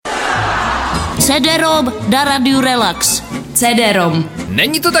CDRom na Radiu Relax. CDRom.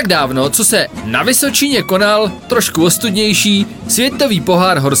 Není to tak dávno, co se na Vysočině konal trošku ostudnější světový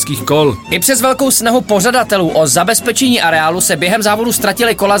pohár horských kol. I přes velkou snahu pořadatelů o zabezpečení areálu se během závodu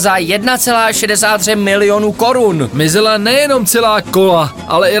ztratily kola za 1,63 milionů korun. Mizela nejenom celá kola,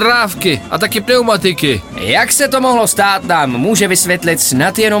 ale i rávky a taky pneumatiky. Jak se to mohlo stát, nám může vysvětlit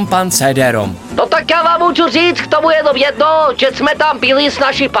snad jenom pan CDRom. No tak já vám můžu říct k tomu jenom jedno, že jsme tam byli s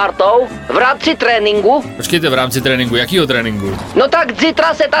naší partou v rámci tréninku. Počkejte, v rámci tréninku, jakýho tréninku? No tak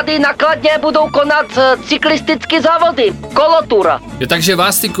zítra se tady na Kladně budou konat cyklistické závody, kolotura. Jo, takže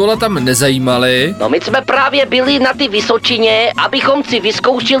vás ty kola tam nezajímaly? No my jsme právě byli na ty Vysočině, abychom si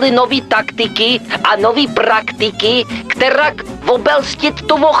vyzkoušeli nový taktiky a nový praktiky, která obelstit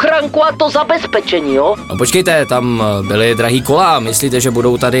tu ochranku a to zabezpečení, jo? No počkejte, tam byly drahý kola, myslíte, že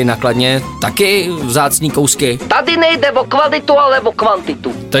budou tady na Kladně taky vzácný kousky? Tady nejde o kvalitu, ale o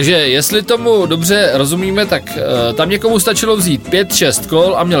kvantitu. Takže jestli tomu dobře rozumíme, tak tam někomu stačilo vzít 5-6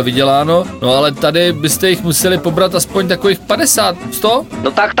 kol a měl vyděláno, no ale tady byste jich museli pobrat aspoň takových 50, 100?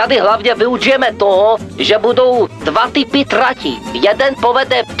 No tak tady hlavně využijeme toho, že budou dva typy tratí. Jeden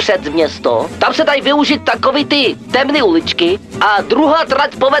povede před město, tam se dají využít takový ty temné uličky, a druhá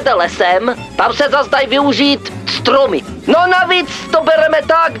trať povede lesem, tam se zase dají využít stromy. No navíc to bereme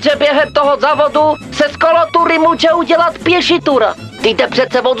tak, že během toho závodu se z kolotury může udělat pěší tura. Jde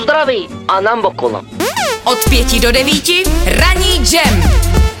přece od zdraví a nám okolo. Od 5 do 9 ranní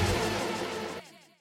jam.